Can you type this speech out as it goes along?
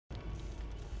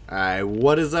Alright,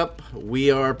 what is up?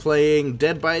 We are playing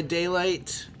Dead by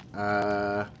Daylight,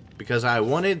 because I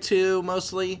wanted to,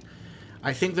 mostly.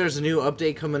 I think there's a new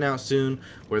update coming out soon,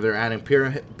 where they're adding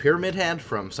Pyramid Head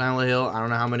from Silent Hill. I don't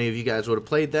know how many of you guys would have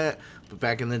played that, but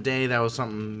back in the day, that was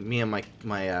something me and my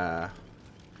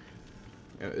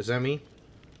is that me?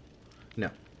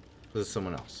 No. This is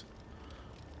someone else.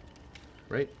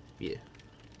 Right? Yeah.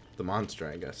 The monster,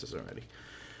 I guess, is already.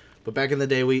 But back in the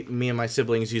day, me and my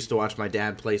siblings used to watch my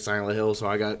dad play Silent Hill, so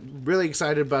I got really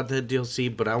excited about the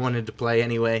DLC, but I wanted to play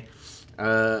anyway.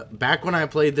 Back when I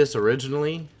played this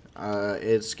originally,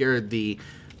 it scared the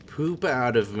poop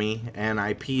out of me, and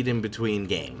I peed in between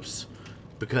games,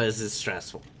 because it's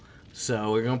stressful.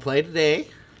 So we're going to play today.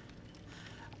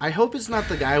 I hope it's not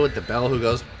the guy with the bell who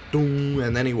goes, doom,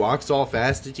 and then he walks all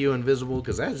fast at you invisible,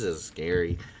 because that's just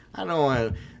scary. I don't want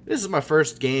to... This is my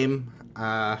first game,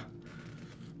 and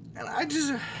I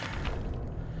just...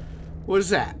 What is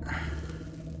that?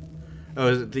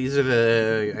 Oh, these are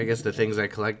the, I guess, the things I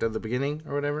collect at the beginning,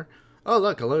 or whatever. Oh,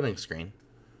 look, a loading screen.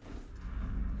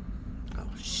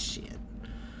 Oh, shit.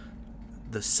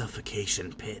 The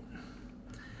suffocation pit.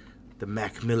 The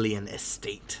Macmillan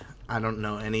Estate. I don't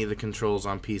know any of the controls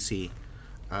on PC.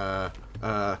 Should've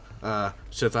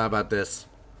thought about this.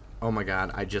 Oh my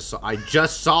god, I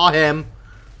just saw him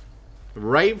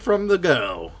right from the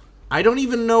go. I don't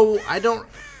even know,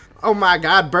 oh my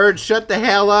god, bird, shut the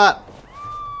hell up.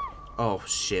 Oh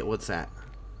shit, what's that?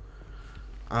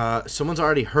 Someone's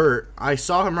already hurt. I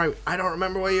saw him right, I don't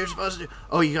remember what you're supposed to do.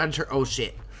 Oh, you gotta turn, oh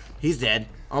shit. He's dead.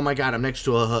 Oh my god, I'm next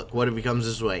to a hook. What if he comes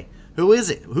this way? Who is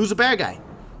it? Who's the bad guy?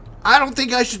 I don't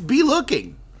think I should be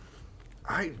looking.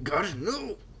 I gotta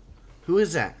know. Who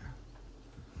is that?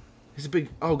 He's a big,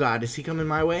 oh god, is he coming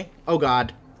my way? Oh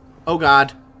god. Oh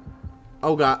god.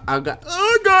 Oh god, I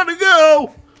gotta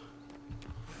go!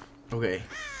 Okay,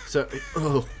 so,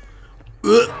 oh.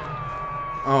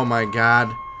 Oh my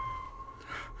god.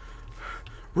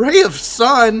 Ray of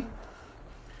sun!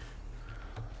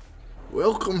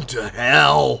 Welcome to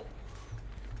hell!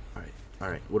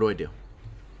 Alright, what do I do?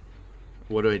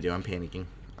 What do I do? I'm panicking.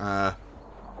 I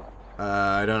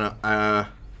don't know,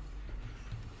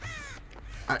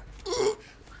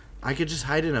 I could just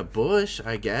hide in a bush,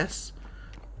 I guess.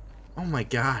 Oh my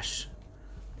gosh.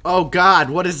 Oh god,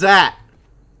 what is that?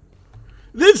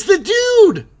 That's the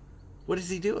dude! What is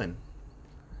he doing?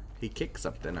 He kicked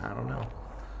something, I don't know.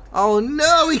 Oh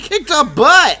no, he kicked a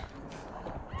butt!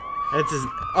 That's his,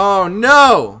 oh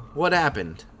no! What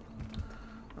happened?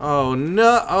 Oh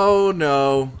no, oh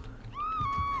no.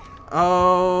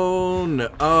 Oh no,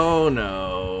 oh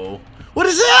no. What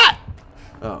is that?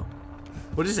 Oh.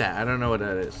 What is that? I don't know what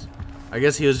that is. I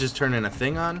guess he was just turning a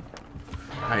thing on.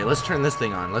 Alright, let's turn this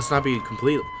thing on. Let's not be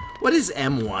complete. What is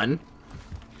M1?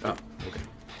 Oh, okay.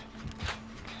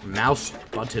 Mouse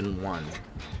button 1.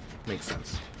 Makes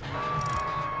sense.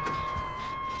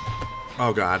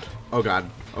 Oh god. Oh god.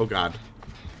 Oh god.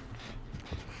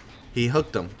 He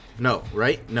hooked him. No,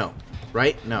 right? No.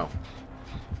 Right? No.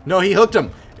 No, he hooked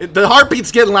him. The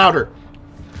heartbeat's getting louder.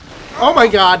 Oh my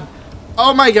god.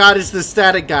 Oh my god, it's the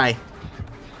static guy.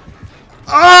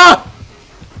 Ah!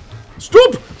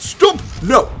 Stop! Stop!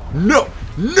 No! No!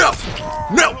 No!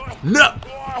 No! No!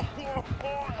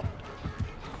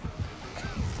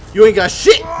 You ain't got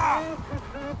shit!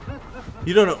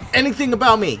 You don't know anything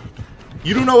about me.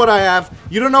 You don't know what I have.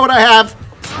 You don't know what I have.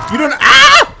 You don't know.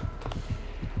 Ah!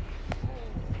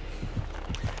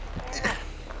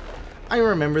 I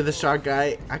remember the shot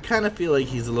guy. I kind of feel like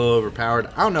he's a little overpowered.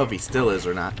 I don't know if he still is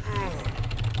or not.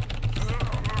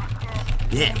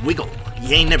 Yeah, Wiggle.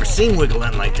 You ain't never seen Wiggle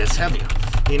in like this, have you?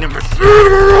 You never seen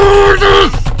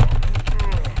this!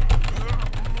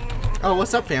 Oh,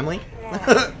 what's up, family?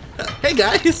 Hey,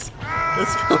 guys!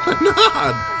 What's going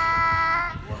on?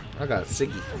 I got a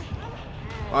Siggy.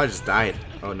 Oh, I just died.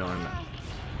 Oh, no, I'm not.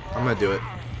 I'm gonna do it.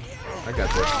 I got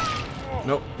this.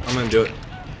 Nope, I'm gonna do it.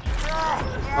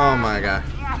 Oh, my God.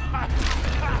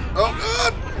 Oh,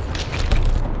 God!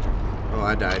 Oh,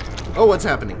 I died. Oh, what's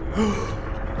happening?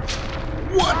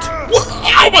 What? What?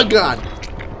 Oh my god!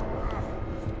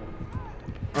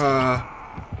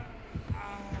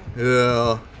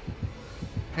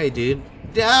 Hey, dude.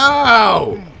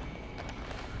 No!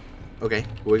 Okay.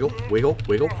 Wiggle, wiggle,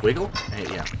 wiggle, wiggle. Hey,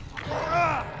 yeah.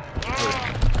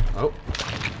 Oh.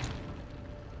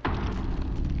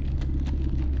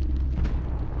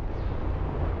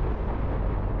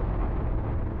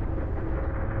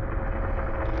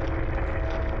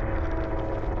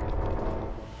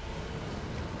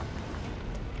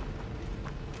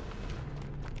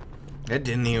 That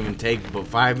didn't even take but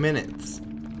 5 minutes.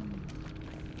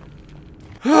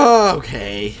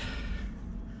 Okay.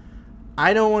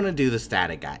 I don't want to do the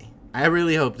static guy. I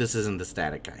really hope this isn't the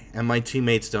static guy. And my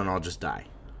teammates don't all just die.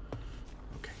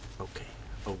 Okay, okay,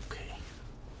 okay.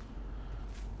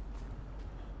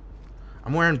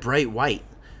 I'm wearing bright white.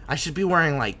 I should be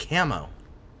wearing, like, camo.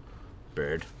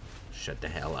 Bird, shut the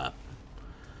hell up.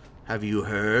 Have you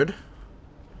heard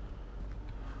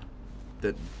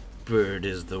that bird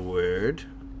is the word?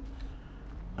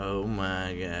 Oh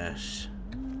my gosh.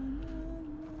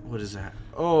 What is that?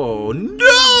 Oh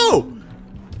no!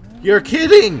 You're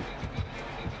kidding!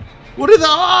 What are the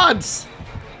odds?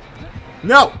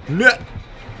 No, no.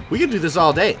 We can do this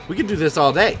all day. We can do this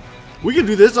all day. We can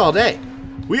do this all day.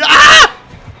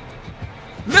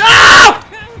 No!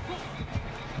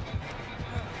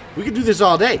 We can do this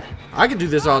all day. I can do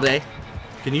this all day.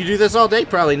 Can you do this all day?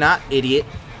 Probably not, idiot.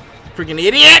 Freaking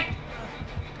idiot!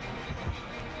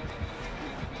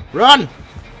 Run!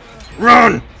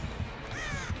 Run!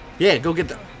 Yeah, go get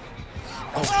the...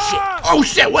 Oh shit! Oh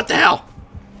shit! What the hell?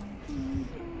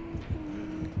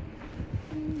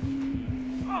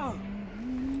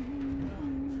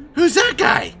 Who's that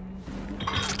guy?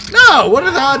 No! What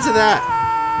are the odds of that?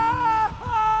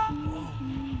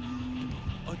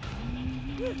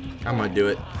 I'm gonna do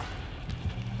it.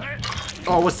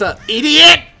 Oh, what's up,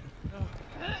 idiot?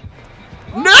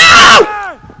 No!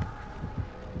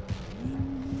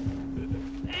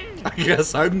 I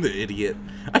guess I'm the idiot.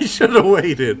 I should have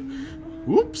waited.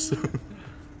 Whoops.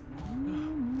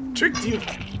 Tricked you. Do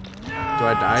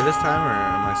I die this time, or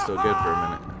am I still good for a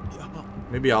minute?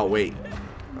 Maybe I'll wait.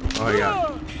 Oh my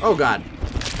god. Oh god.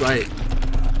 Right.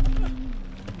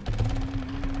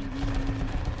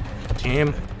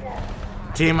 Team.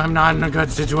 Team, I'm not in a good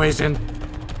situation.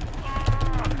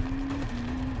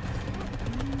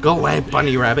 Go away,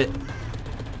 bunny rabbit.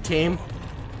 Team.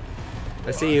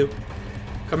 I see you.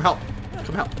 Come help.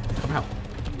 Come help. Come help.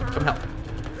 Come help.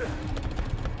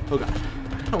 Oh god.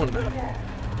 I don't want to die.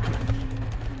 Come on.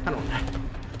 I don't want to die.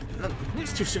 No,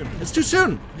 it's too soon. It's too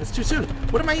soon. It's too soon.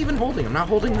 What am I even holding? I'm not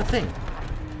holding the thing.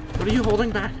 What are you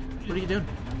holding back? What are you doing?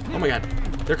 Oh my god.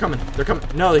 They're coming. They're coming.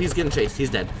 No, he's getting chased. He's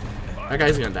dead. That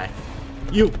guy's gonna die.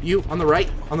 You, on the right.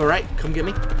 On the right. Come get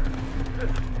me.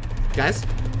 Guys.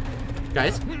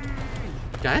 Guys.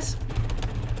 Guys.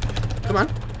 Come on.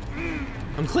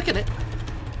 I'm clicking it.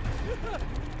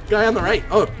 Guy on the right.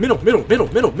 Oh, middle.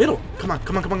 Come on.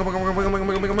 Come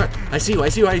on. I see you.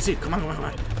 Come on.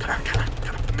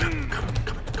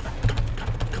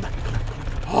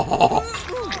 Oh.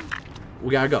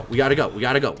 We gotta go.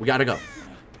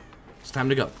 It's time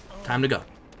to go.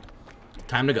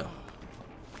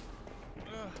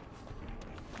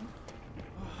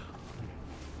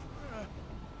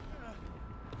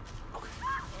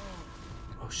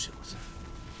 Oh shit, what's that?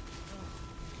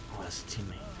 Oh, that's a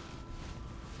teammate.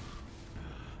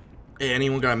 Hey,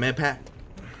 anyone got a med pack?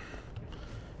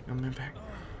 No med pack?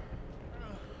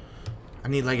 I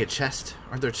need like a chest.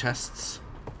 Aren't there chests?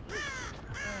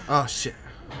 Oh shit.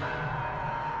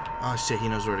 Oh shit, he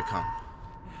knows where to come.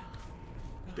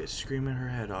 Bitch screaming her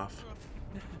head off.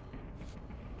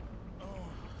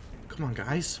 Come on,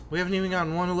 guys. We haven't even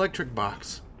gotten one electric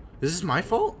box. Is this my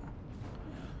fault?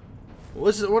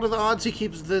 What are the odds he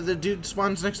keeps the dude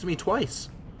spawns next to me twice?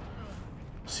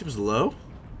 Seems low.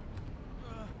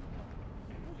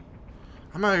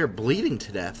 I'm out here bleeding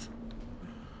to death.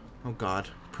 Oh god.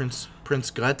 Prince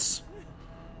Guts.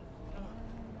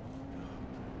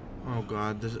 Oh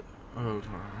god. Oh god.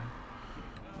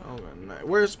 Oh god.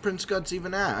 Where's Prince Guts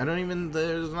even at? I don't even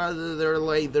there's not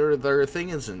their thing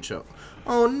isn't show.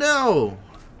 Oh no!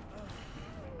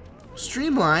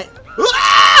 Streamlight.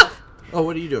 Ah! Oh,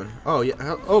 what are you doing? Oh yeah.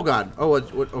 Oh god. Oh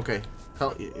what okay.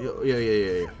 Hell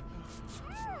yeah.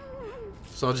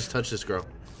 So I'll just touch this girl.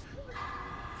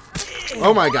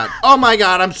 Oh my god. Oh my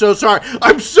god, I'm so sorry.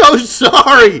 I'm so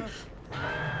sorry.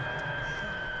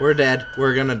 We're dead.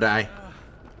 We're gonna die.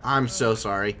 I'm so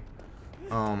sorry.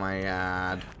 Oh my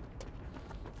god.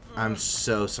 I'm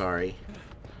so sorry.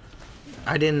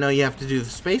 I didn't know you have to do the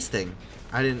space thing.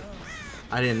 I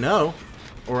didn't know,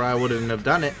 or I wouldn't have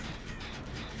done it.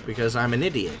 Because I'm an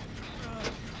idiot.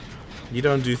 You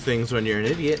don't do things when you're an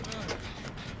idiot.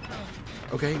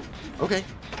 Okay.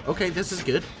 This is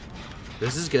good.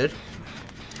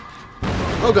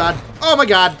 Oh god. Oh my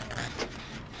god.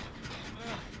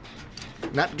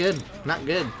 Not good.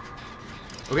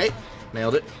 Okay.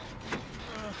 Nailed it.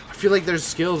 I feel like there's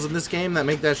skills in this game that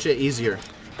make that shit easier.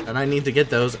 And I need to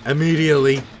get those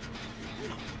immediately.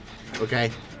 Okay.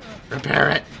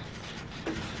 Repair it.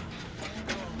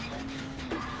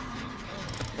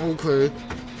 Okay.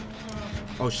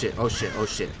 Oh shit.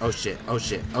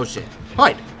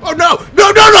 Hide! Oh no!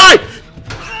 No, hide!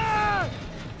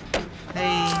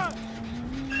 Hey.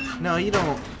 No, you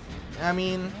don't. I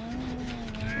mean...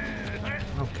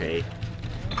 Okay.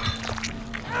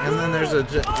 And then there's a...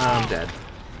 I'm dead.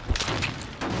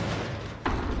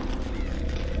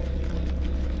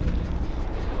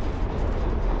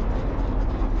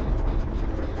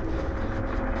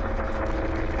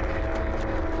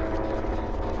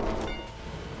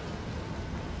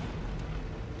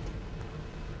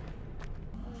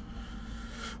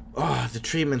 Oh, the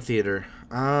treatment theater.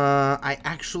 I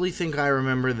actually think I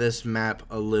remember this map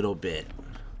a little bit.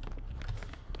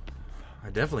 I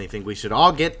definitely think we should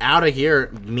all get out of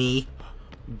here. Me.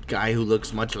 Guy who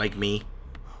looks much like me.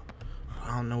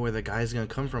 I don't know where the guy's gonna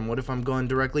come from. What if I'm going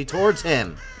directly towards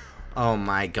him? Oh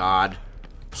my god.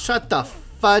 Shut the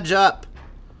fudge up.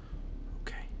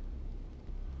 Okay.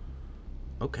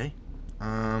 Okay.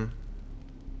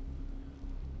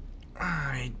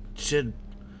 I should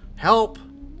help.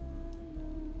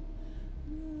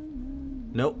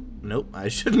 Nope. Nope. I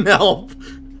shouldn't help.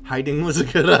 Hiding was a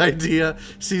good idea.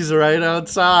 She's right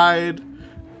outside.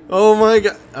 Oh my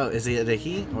god. Oh, is it a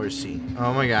he or a she?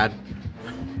 Oh my god.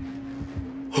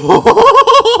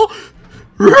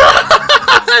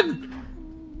 Run!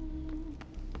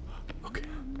 Okay.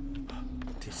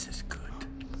 This is good.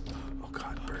 Oh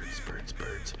god, birds, birds,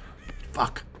 birds.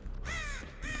 Fuck.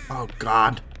 Oh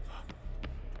god.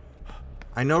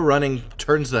 I know running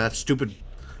turns the stupid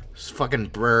fucking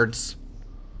birds.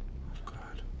 Oh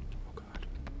god. Oh god.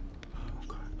 Oh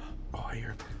god. Oh, I hear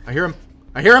him. I hear him.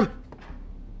 I hear him.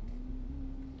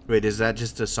 Wait, is that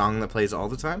just a song that plays all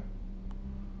the time?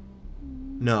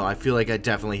 No, I feel like I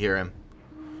definitely hear him.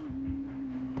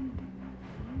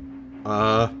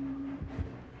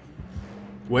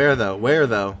 Where though? Where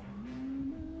though?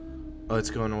 Oh, it's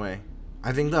going away.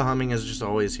 I think the humming is just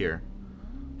always here.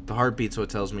 The heartbeat's what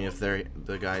tells me if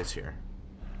the guy's here.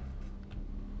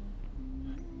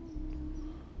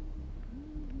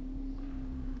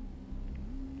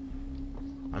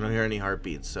 I don't hear any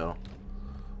heartbeats, so...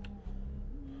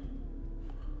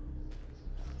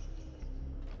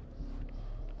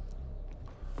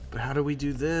 But how do we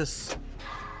do this?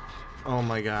 Oh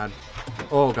my god.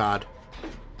 Oh god.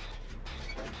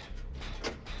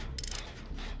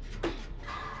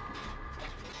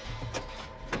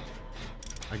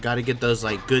 I gotta get those,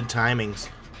 like, good timings.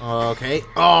 Okay.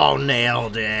 Oh,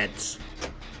 nailed it.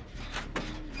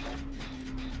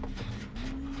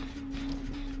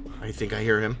 I think I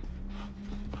hear him.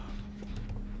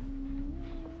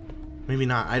 Maybe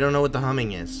not. I don't know what the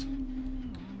humming is.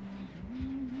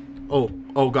 Oh.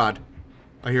 Oh, God.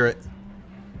 I hear it.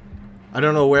 I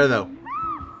don't know where, though.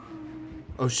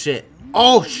 Oh, shit.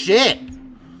 Oh, shit!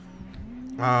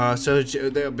 So,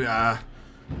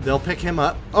 they'll pick him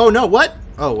up. Oh, no, what?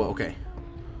 Oh, well, okay.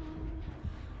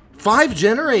 5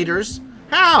 generators?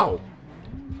 How?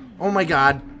 Oh, my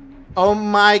God. Oh,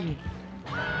 my...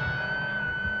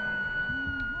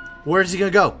 Where's he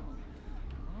gonna go?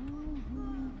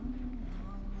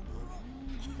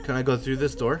 Can I go through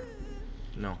this door?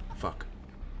 No. Fuck.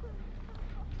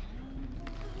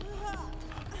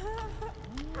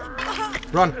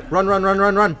 Run! Run, run, run,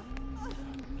 run, run!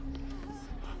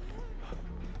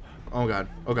 Oh god.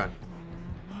 Oh god.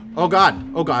 Oh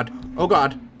god. Oh god. Oh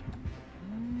god.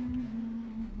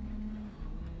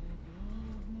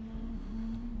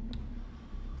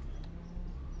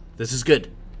 This is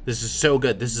good. This is so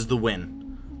good. This is the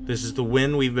win. This is the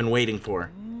win we've been waiting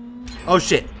for. Oh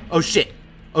shit. Oh shit.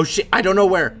 Oh shit. I don't know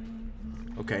where.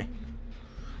 Okay.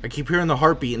 I keep hearing the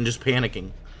heartbeat and just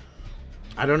panicking.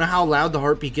 I don't know how loud the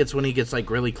heartbeat gets when he gets, like,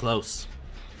 really close.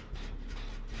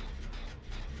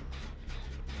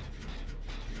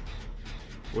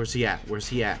 Where's he at? Where's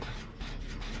he at?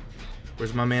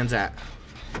 Where's my man's at?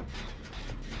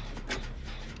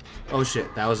 Oh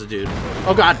shit, that was a dude.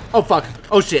 Oh god! Oh fuck!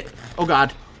 Oh shit! Oh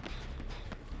god!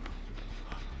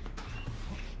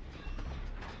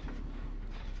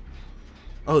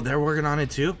 Oh, they're working on it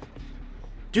too?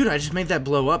 Dude, I just made that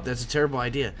blow up. That's a terrible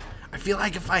idea. I feel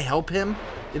like if I help him,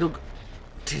 it'll...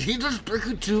 Did he just break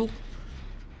it too?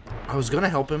 I was gonna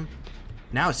help him.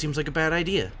 Now it seems like a bad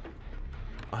idea.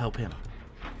 I'll help him.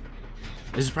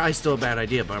 This is probably still a bad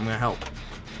idea, but I'm gonna help.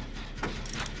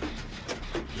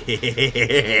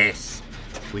 Yes!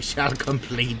 We shall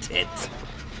complete it.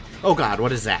 Oh god,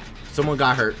 what is that? Someone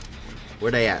got hurt.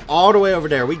 Where they at? All the way over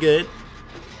there. We good.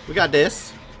 We got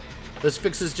this. Let's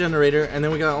fix this generator, and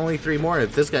then we got only 3 more.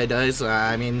 If this guy dies,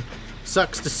 I mean,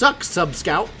 sucks to suck,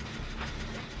 sub-scout.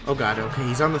 Oh god, okay,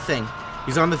 he's on the thing.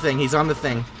 He's on the thing, he's on the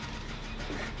thing.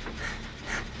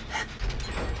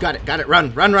 Got it,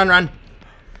 run, run, run, run.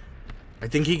 I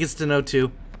think he gets to know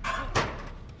too.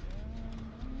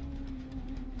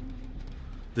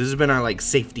 This has been our, like,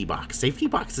 safety box. Safety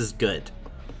box is good.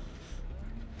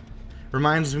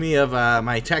 Reminds me of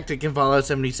my tactic in Fallout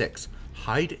 76.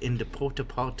 Hide in the porta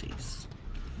potties.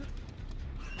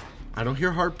 I don't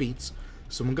hear heartbeats.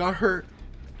 Someone got hurt.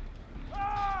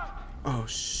 Oh,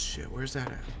 shit. Where's that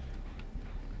at?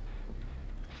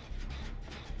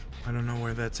 I don't know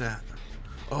where that's at.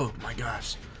 Oh, my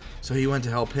gosh. So he went to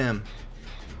help him.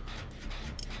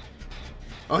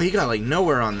 Oh, he got, like,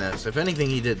 nowhere on this. If anything,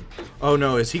 he did... Oh,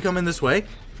 no. Is he coming this way?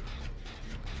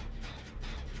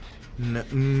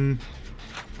 No,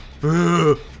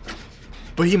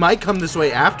 but he might come this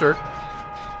way after.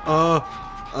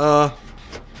 Oh,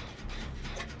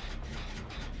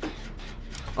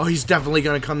 he's definitely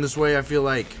gonna come this way, I feel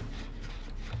like.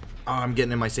 Oh, I'm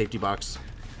getting in my safety box.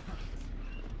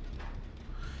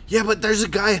 Yeah, but there's a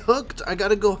guy hooked. I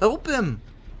gotta go help him.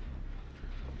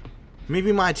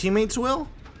 Maybe my teammates will?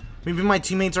 Maybe my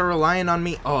teammates are relying on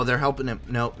me. Oh, they're helping him.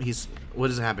 Nope, he's...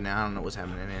 What is happening? I don't know what's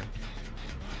happening, man.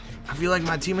 I feel like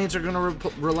my teammates are gonna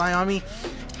rely on me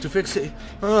to fix it.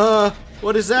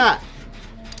 What is that?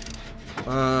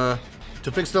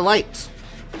 To fix the lights.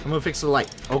 I'm gonna fix the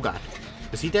light. Oh, God.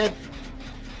 Is he dead?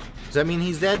 Does that mean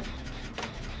he's dead?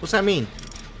 What's that mean?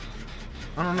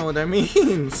 I don't know what that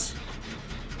means.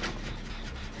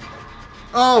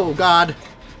 Oh, God.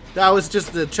 That was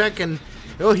just the check and...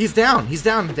 Oh, he's down. He's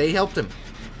down. They helped him.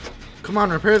 Come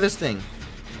on, repair this thing.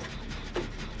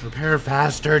 Repair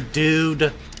faster,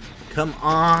 dude. Come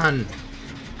on.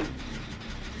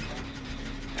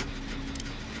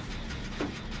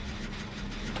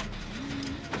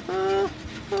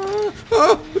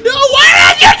 Oh, no,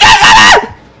 why did you do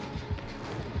that?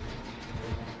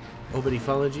 Oh, but he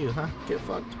followed you, huh? Get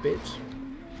fucked, bitch.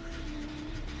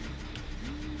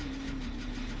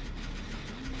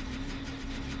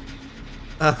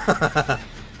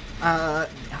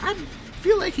 I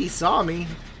feel like he saw me.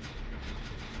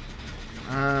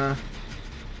 I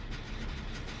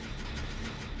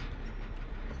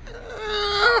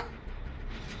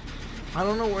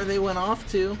don't know where they went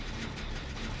off to.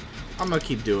 I'm gonna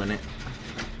keep doing it.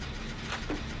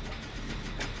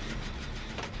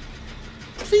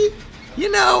 See?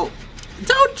 You know,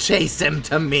 don't chase him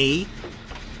to me.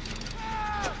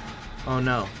 Oh,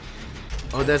 no.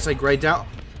 Oh, that's like right down.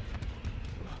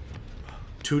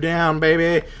 2 down,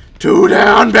 baby. 2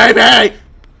 down, baby.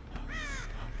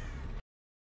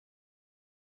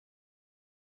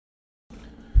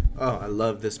 Oh, I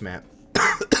love this map.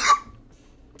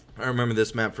 I remember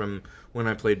this map from when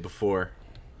I played before.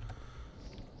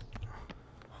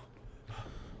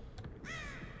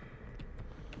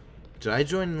 Did I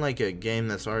join like a game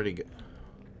that's already...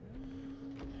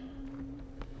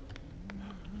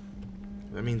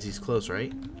 That means he's close,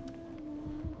 right?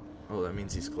 Oh, that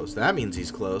means he's close. That means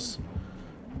he's close.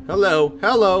 Hello,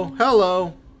 hello,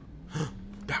 hello.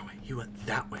 That way. He went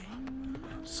that way.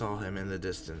 Saw him in the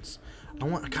distance. I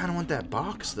kind of want that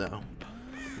box though.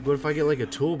 What if I get like a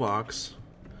toolbox,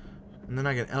 and then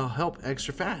I can help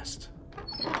extra fast?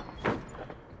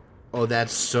 Oh,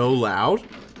 that's so loud.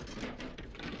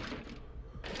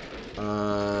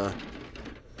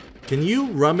 Can you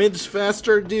rummage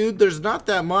faster, dude? There's not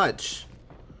that much.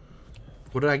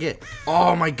 What did I get?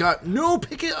 Oh my god. No,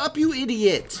 pick it up, you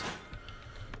idiot.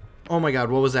 Oh my god,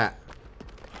 what was that?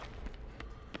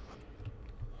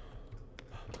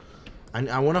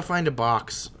 I want to find a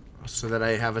box so that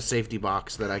I have a safety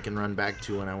box that I can run back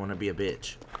to when I want to be a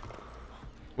bitch.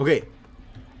 Okay.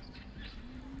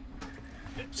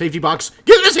 Safety box.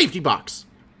 Give me a safety box.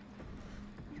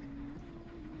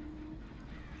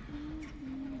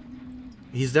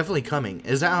 He's definitely coming.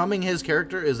 Is that humming his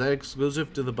character? Is that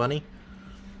exclusive to the bunny?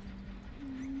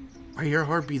 I hear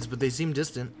heartbeats, but they seem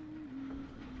distant.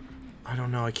 I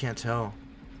don't know. I can't tell.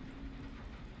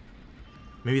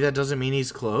 Maybe that doesn't mean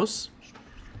he's close?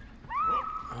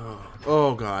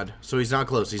 Oh god. So he's not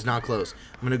close. He's not close.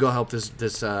 I'm gonna go help this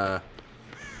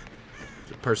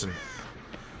person.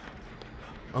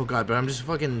 Oh god, but I'm just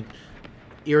fucking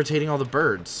irritating all the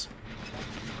birds.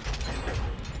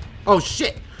 Oh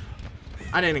shit!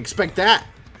 I didn't expect that.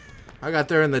 I got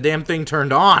there and the damn thing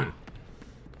turned on.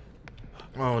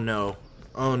 Oh no.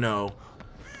 Oh no.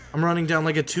 I'm running down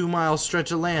like a 2-mile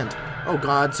stretch of land. Oh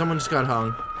god, someone just got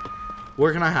hung.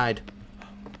 Where can I hide?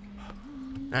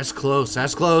 That's close.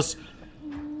 That's close.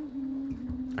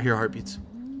 I hear heartbeats.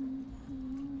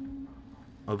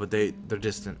 Oh, but they're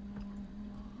distant.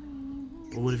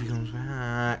 But what if he comes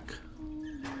back?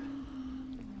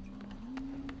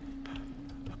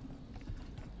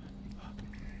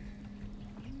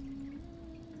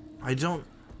 I don't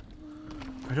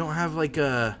have like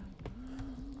a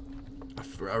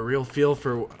real feel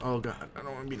for... Oh god, I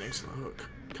don't want to be next to the hook.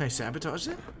 Can I sabotage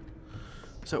it?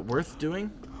 Is that worth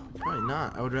doing? Probably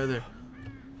not.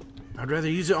 I'd rather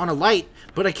use it on a light,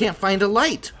 but I can't find a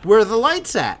light. Where are the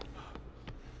lights at?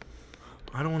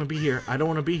 I don't want to be here. I don't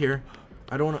want to be here.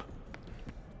 I don't want to.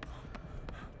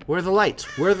 Where are the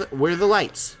lights? Where are the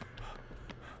lights?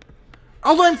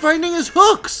 All I'm finding is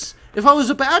hooks. If I was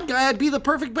a bad guy, I'd be the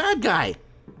perfect bad guy.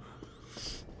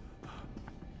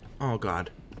 Oh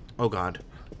god. Oh god.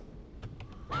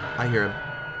 I hear him.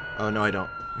 Oh no, I don't.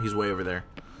 He's way over there.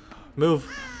 Move.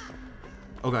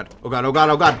 Oh god. Oh god. Oh god.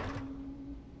 Oh god.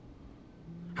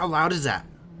 How loud is that?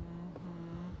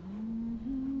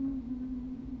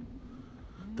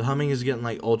 The humming is getting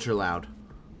like ultra loud.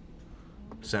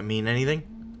 Does that mean anything?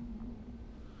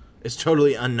 It's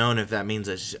totally unknown if that means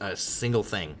a single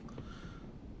thing.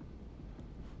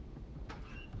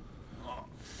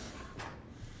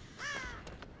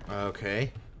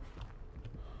 Okay.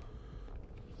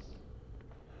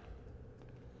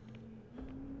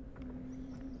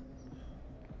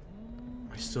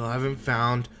 I still haven't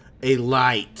found a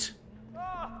light.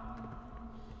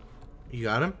 You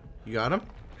got him? You got him?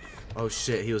 Oh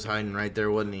shit, he was hiding right there,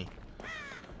 wasn't he?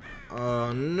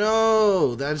 Oh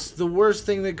no, that's the worst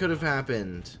thing that could have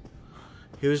happened.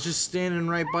 He was just standing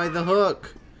right by the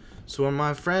hook. So when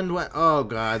my friend went, oh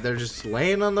god, they're just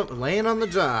laying on the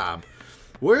job.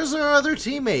 Where's our other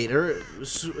teammate or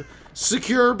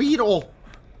secure beetle?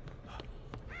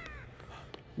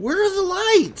 Where are the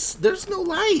lights? There's no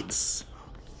lights.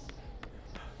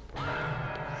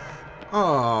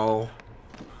 Oh,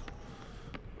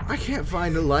 I can't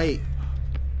find a light.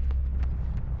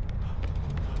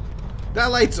 That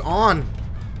light's on.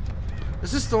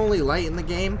 Is this the only light in the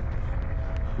game?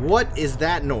 What is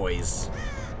that noise?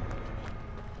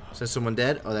 Is that someone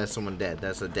dead? Oh, that's someone dead.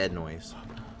 That's a dead noise.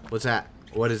 What's that?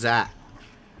 What is that?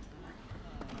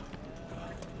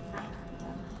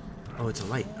 Oh, it's a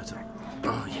light. That's a...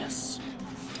 Oh, yes.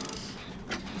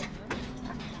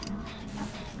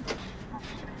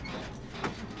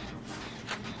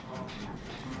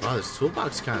 Wow, this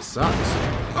toolbox kind of sucks.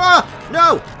 Ah!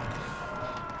 No!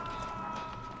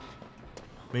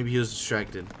 Maybe he was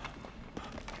distracted.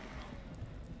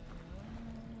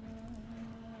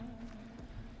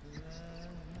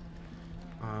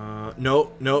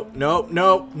 Nope, nope, nope,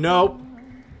 nope, nope.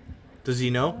 Does he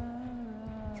know?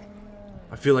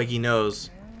 I feel like he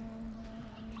knows.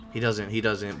 He doesn't,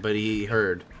 but he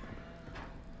heard.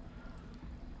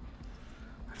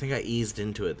 I think I eased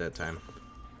into it that time.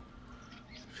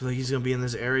 I feel like he's gonna be in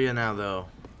this area now, though.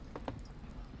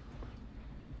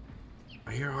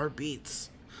 I hear heartbeats.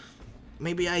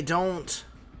 Maybe I don't.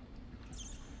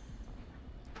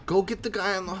 Go get the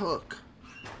guy on the hook.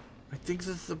 I think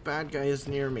that the bad guy is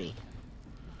near me.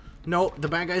 No, the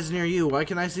bad guy's near you. Why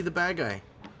can't I see the bad guy?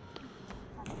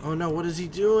 Oh no, what is he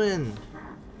doing?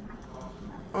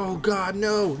 Oh god,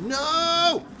 no!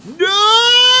 No!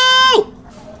 No!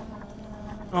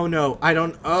 Oh no, I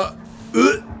don't, Oh!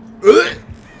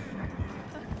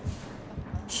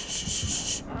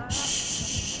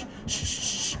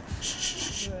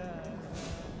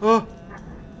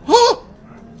 Oh!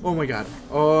 Oh my god.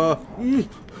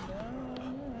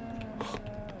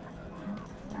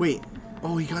 Wait.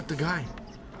 Oh, he got the guy.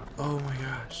 Oh my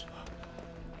gosh.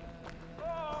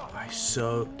 Where's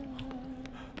that?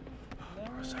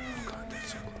 Oh god,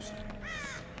 that's so close to me.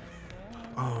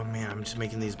 Oh man, I'm just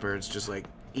making these birds just like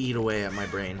eat away at my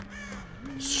brain.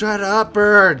 Shut up,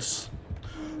 birds!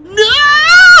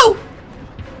 No!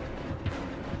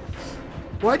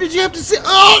 Why did you have to say?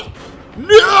 Oh!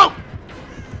 No!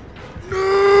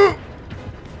 No!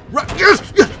 Right, yes!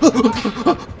 Yes!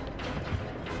 Oh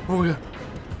my god.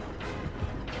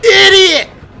 Idiot!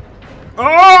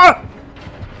 Ah!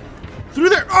 Through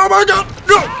there! Oh my god!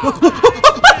 No!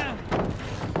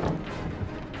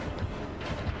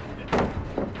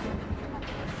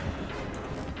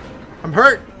 I'm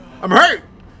hurt! I'm hurt!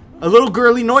 A little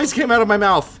girly noise came out of my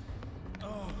mouth.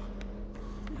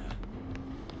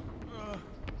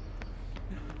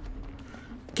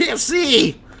 Can't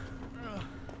see!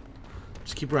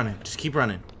 Just keep running. Just keep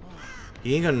running.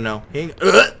 He ain't gonna know. He ain't...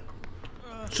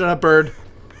 Shut up, bird.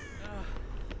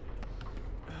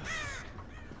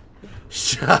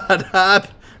 Shut up,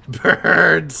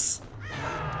 birds.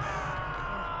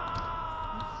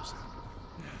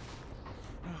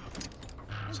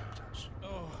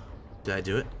 Did I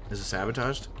do it? Is it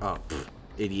sabotaged? Oh, pff,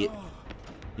 idiot.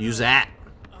 Use that.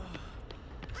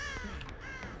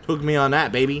 Hook me on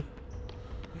that, baby.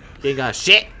 You ain't got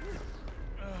shit.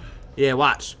 Yeah,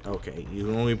 watch. Okay, you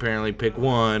can only apparently pick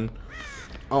one.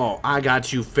 Oh, I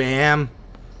got you, fam.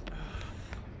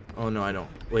 Oh, no, I don't.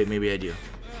 Wait, maybe I do.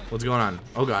 What's going on?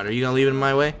 Oh, God, are you gonna leave it in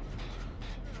my way?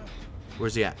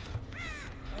 Where's he at?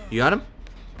 You got him?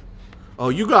 Oh,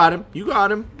 you got him. You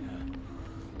got him.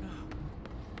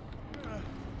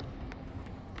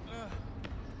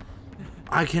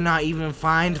 I cannot even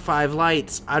find 5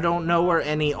 lights. I don't know where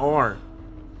any are.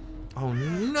 Oh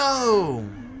no!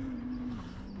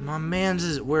 My man's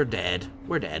is. We're dead.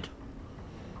 We're dead.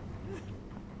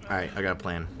 Alright, I got a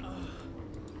plan.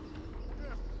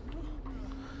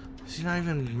 Is he not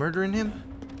even murdering him?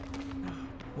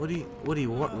 What do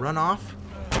you want? Run off?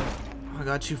 I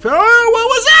got you. Oh, what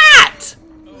was that?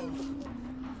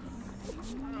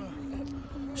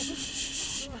 Shh,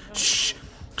 shh, shh,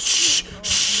 shh,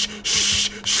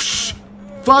 shh, shh.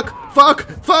 Fuck, fuck,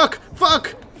 fuck,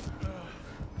 fuck.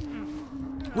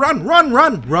 Run, run,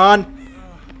 run, run.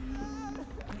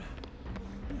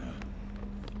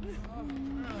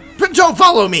 Don't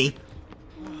follow me.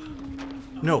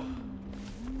 No.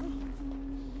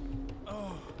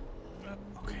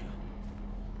 Okay.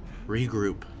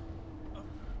 Regroup.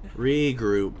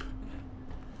 Regroup.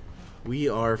 We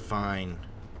are fine.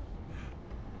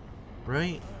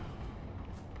 Right?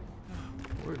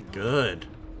 We're good.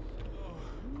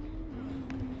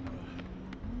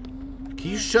 Can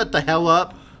you shut the hell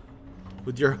up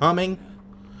with your humming?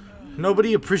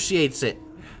 Nobody appreciates it.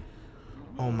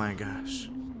 Oh my gosh.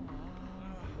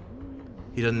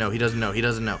 He doesn't know. He doesn't know. He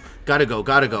doesn't know. Gotta go.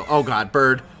 Gotta go. Oh god.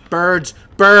 Bird. Birds.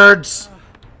 Birds.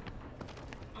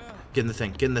 Get in the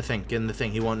thing. Get in the thing. Get in the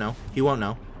thing. He won't know. He won't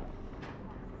know.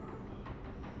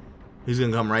 He's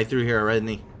gonna come right through here, isn't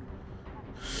he?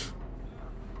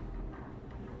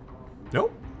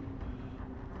 Nope.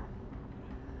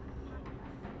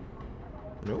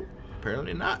 Nope.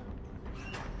 Apparently not.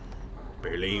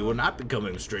 Apparently he will not be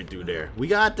coming straight through there. We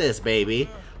got this, baby.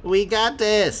 We got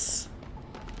this.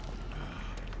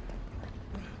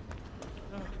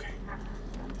 Okay.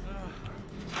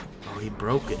 Oh, he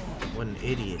broke it. What an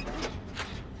idiot.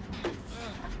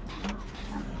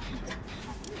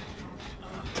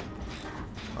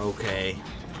 Okay.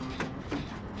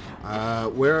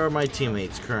 Where are my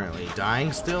teammates currently?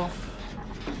 Dying still?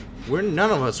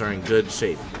 None of us are in good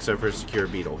shape, except for Secure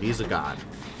Beetle. He's a god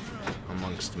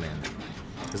amongst men.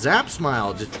 Zap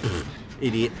Smile, just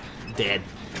idiot, dead,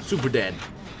 super dead,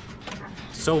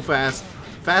 so fast,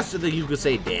 faster than you could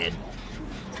say dead.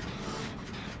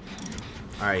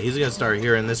 All right, he's gonna start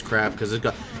hearing this crap because it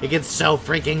gets so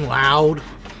freaking loud.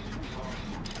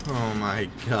 Oh my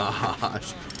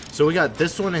gosh! So we got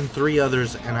this one and 3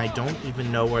 others, and I don't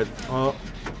even know where. Oh.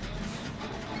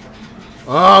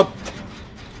 Oh.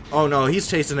 Oh no, he's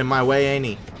chasing in my way, ain't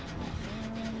he?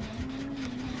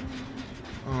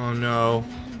 Oh no.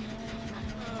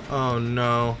 Oh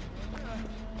no.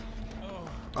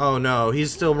 Oh no,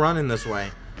 he's still running this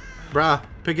way. Bruh,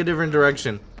 pick a different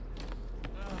direction.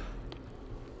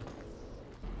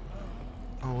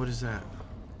 Oh, what is that?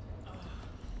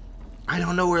 I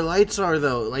don't know where lights are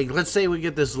though. Like, let's say we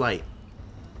get this light.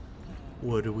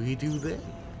 What do we do then?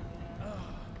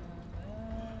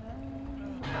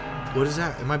 What is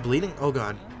that? Am I bleeding? Oh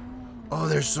god. Oh,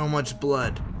 there's so much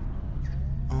blood.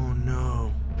 Oh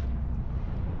no.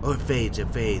 Oh, it fades.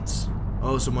 It fades.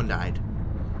 Oh, someone died.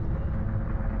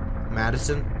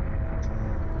 Madison?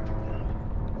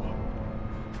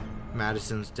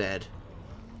 Madison's dead.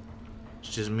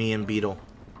 It's just me and Beetle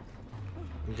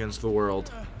against the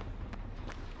world.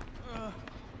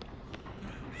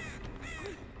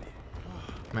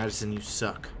 Madison, you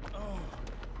suck. Oh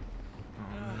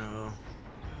no.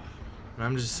 And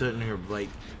I'm just sitting here, like,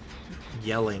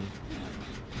 yelling.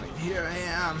 Like, here I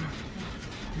am.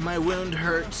 My wound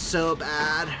hurts so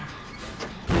bad.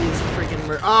 Please freaking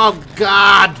murder. Oh,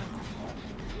 God!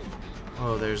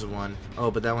 Oh, there's one. Oh,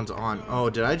 but that one's on. Oh,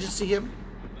 did I just see him?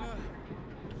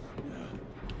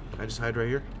 Can I just hide right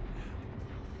here?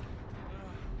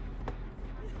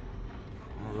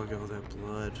 Oh, look at all that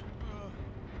blood.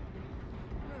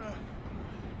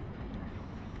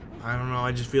 I don't know,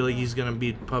 I just feel like he's gonna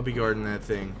be puppy guarding that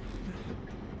thing.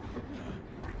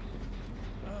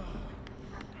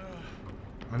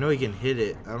 I know he can hit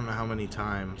it. I don't know how many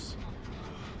times.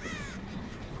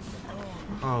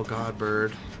 Oh god,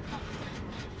 bird.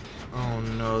 Oh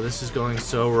no, this is going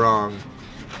so wrong.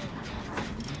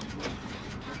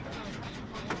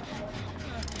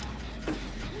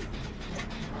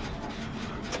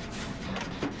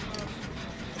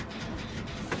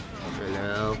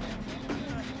 Hello.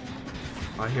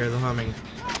 I hear the humming.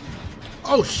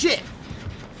 Oh shit!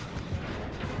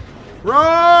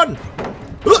 Run!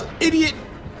 Idiot!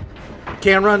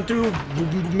 Can't run through.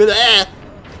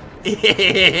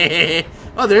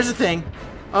 Oh, there's a thing.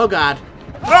 Oh god.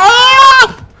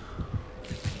 Ah!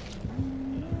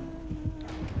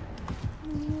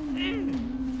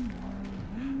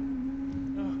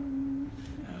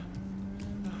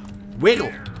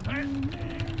 Wiggle.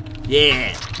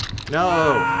 Yeah.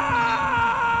 No.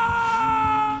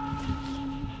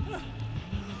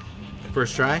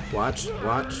 First try. Watch.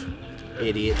 Watch.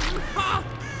 Idiot.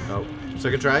 Oh.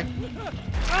 Second try.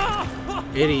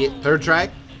 Idiot. Third try.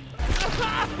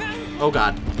 Oh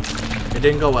god. It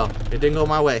didn't go well. It didn't go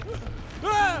my way.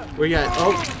 Where you at?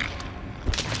 Oh.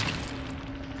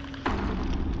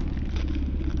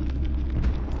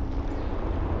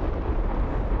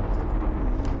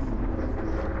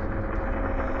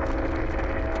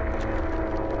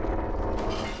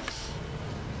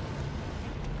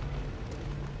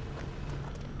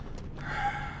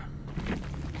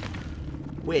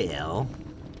 Well,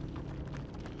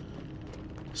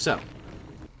 so,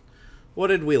 what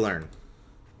did we learn?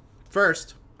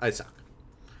 First, I suck.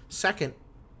 Second,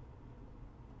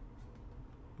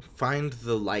 find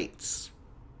the lights.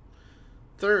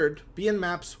 Third, be in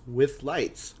maps with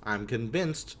lights. I'm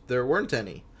convinced there weren't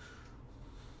any.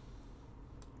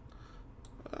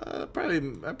 That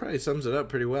probably sums it up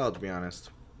pretty well, to be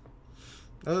honest.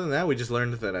 Other than that, we just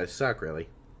learned that I suck, really.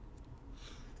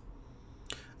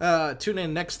 Tune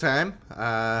in next time.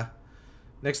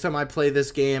 Next time I play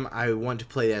this game, I want to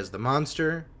play as the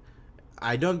monster.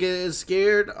 I don't get as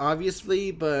scared,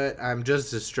 obviously, but I'm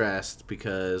just as stressed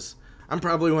because I'm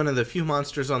probably one of the few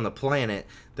monsters on the planet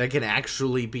that can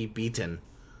actually be beaten.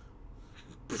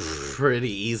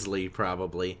 Pretty easily,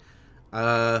 probably.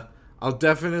 I'll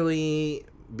definitely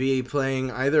be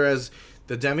playing either as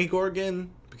the Demigorgon,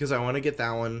 because I want to get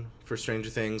that one for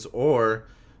Stranger Things, or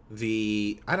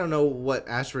I don't know what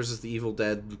Ash vs. the Evil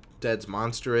Dead's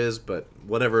monster is, but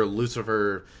whatever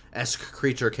Lucifer-esque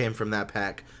creature came from that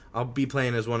pack, I'll be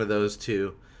playing as one of those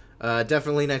two.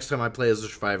 Definitely next time I play as a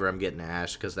survivor, I'm getting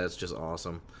Ash, because that's just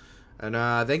awesome. And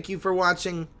thank you for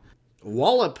watching.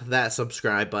 Wallop that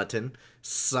subscribe button,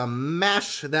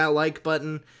 smash that like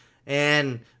button,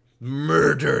 and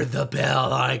murder the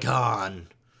bell icon.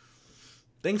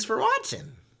 Thanks for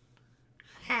watching.